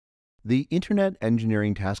The Internet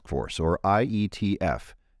Engineering Task Force, or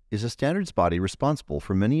IETF, is a standards body responsible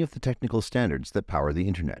for many of the technical standards that power the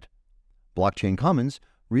Internet. Blockchain Commons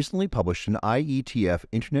recently published an IETF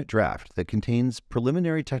Internet draft that contains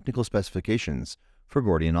preliminary technical specifications for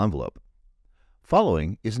Gordian envelope.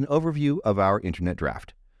 Following is an overview of our Internet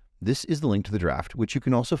draft. This is the link to the draft, which you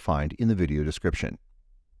can also find in the video description.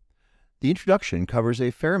 The introduction covers a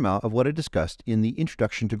fair amount of what I discussed in the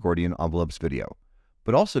Introduction to Gordian Envelopes video,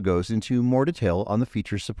 but also goes into more detail on the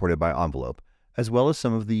features supported by Envelope, as well as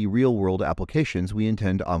some of the real-world applications we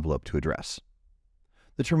intend Envelope to address.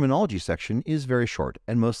 The terminology section is very short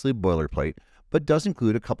and mostly boilerplate, but does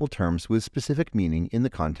include a couple terms with specific meaning in the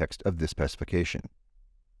context of this specification.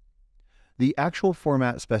 The actual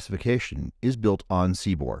format specification is built on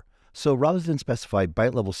CBOR, so rather than specify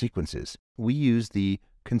byte-level sequences, we use the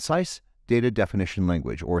Concise Data Definition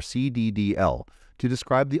Language, or CDDL, to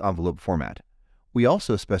describe the envelope format. We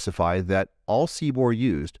also specify that all CBOR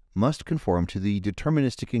used must conform to the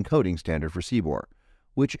deterministic encoding standard for CBOR,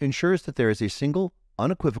 which ensures that there is a single,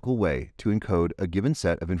 unequivocal way to encode a given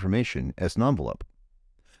set of information as an envelope.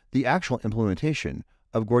 The actual implementation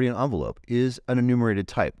of Gordian envelope is an enumerated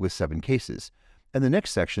type with 7 cases, and the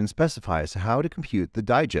next section specifies how to compute the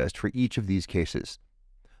digest for each of these cases.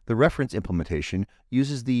 The reference implementation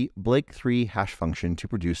uses the Blake3 hash function to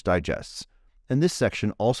produce digests, and this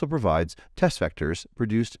section also provides test vectors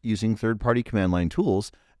produced using third-party command line tools,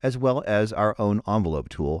 as well as our own envelope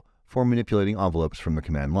tool for manipulating envelopes from the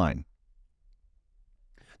command line.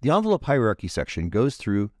 The envelope hierarchy section goes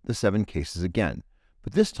through the 7 cases again,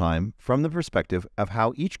 but this time from the perspective of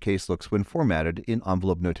how each case looks when formatted in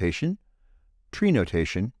envelope notation, tree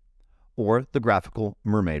notation, or the graphical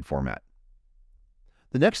mermaid format.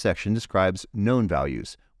 The next section describes known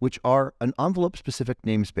values, which are an envelope-specific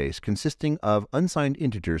namespace consisting of unsigned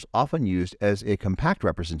integers often used as a compact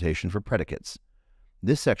representation for predicates.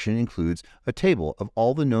 This section includes a table of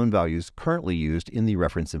all the known values currently used in the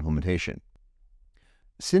reference implementation.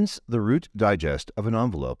 Since the root digest of an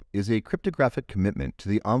envelope is a cryptographic commitment to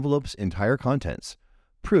the envelope's entire contents,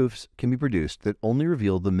 proofs can be produced that only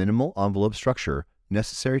reveal the minimal envelope structure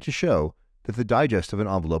necessary to show that the digest of an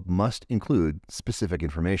envelope must include specific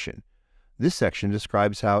information. This section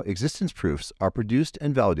describes how existence proofs are produced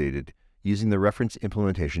and validated using the reference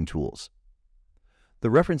implementation tools. The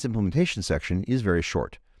reference implementation section is very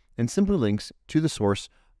short and simply links to the source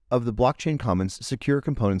of the Blockchain Commons Secure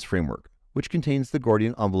Components Framework, which contains the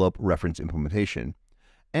Gordian envelope reference implementation,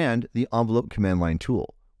 and the envelope command line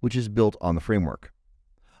tool, which is built on the framework.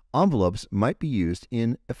 Envelopes might be used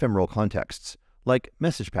in ephemeral contexts, like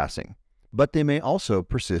message passing, but they may also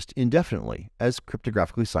persist indefinitely as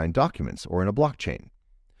cryptographically signed documents or in a blockchain.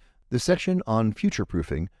 The section on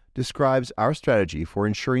future-proofing describes our strategy for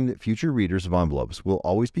ensuring that future readers of envelopes will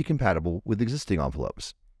always be compatible with existing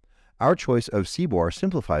envelopes. Our choice of CBOR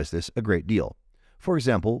simplifies this a great deal, for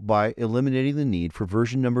example, by eliminating the need for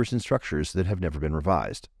version numbers and structures that have never been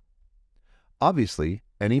revised. Obviously,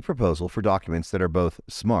 any proposal for documents that are both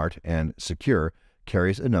smart and secure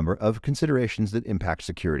carries a number of considerations that impact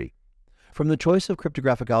security. From the choice of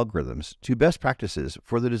cryptographic algorithms to best practices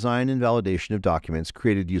for the design and validation of documents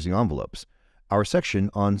created using envelopes, our section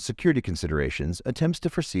on security considerations attempts to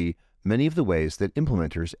foresee many of the ways that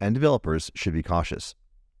implementers and developers should be cautious.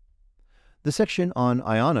 The section on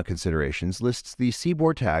IANA considerations lists the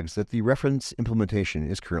CBOR tags that the reference implementation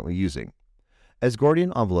is currently using. As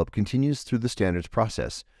Gordian envelope continues through the standards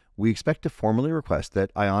process, we expect to formally request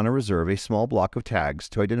that IANA reserve a small block of tags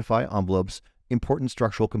to identify envelopes' important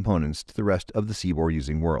structural components to the rest of the CBOR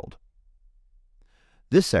using world.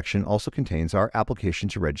 This section also contains our application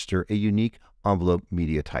to register a unique envelope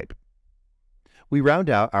media type. We round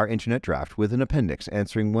out our Internet draft with an appendix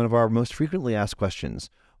answering one of our most frequently asked questions: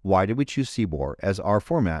 why did we choose CBOR as our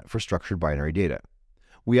format for structured binary data?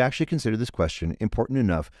 We actually consider this question important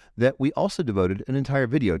enough that we also devoted an entire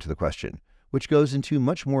video to the question, which goes into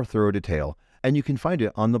much more thorough detail, and you can find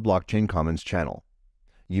it on the Blockchain Commons channel.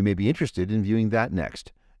 You may be interested in viewing that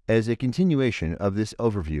next, as a continuation of this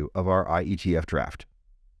overview of our IETF draft.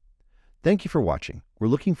 Thank you for watching. We're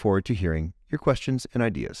looking forward to hearing your questions and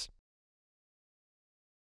ideas.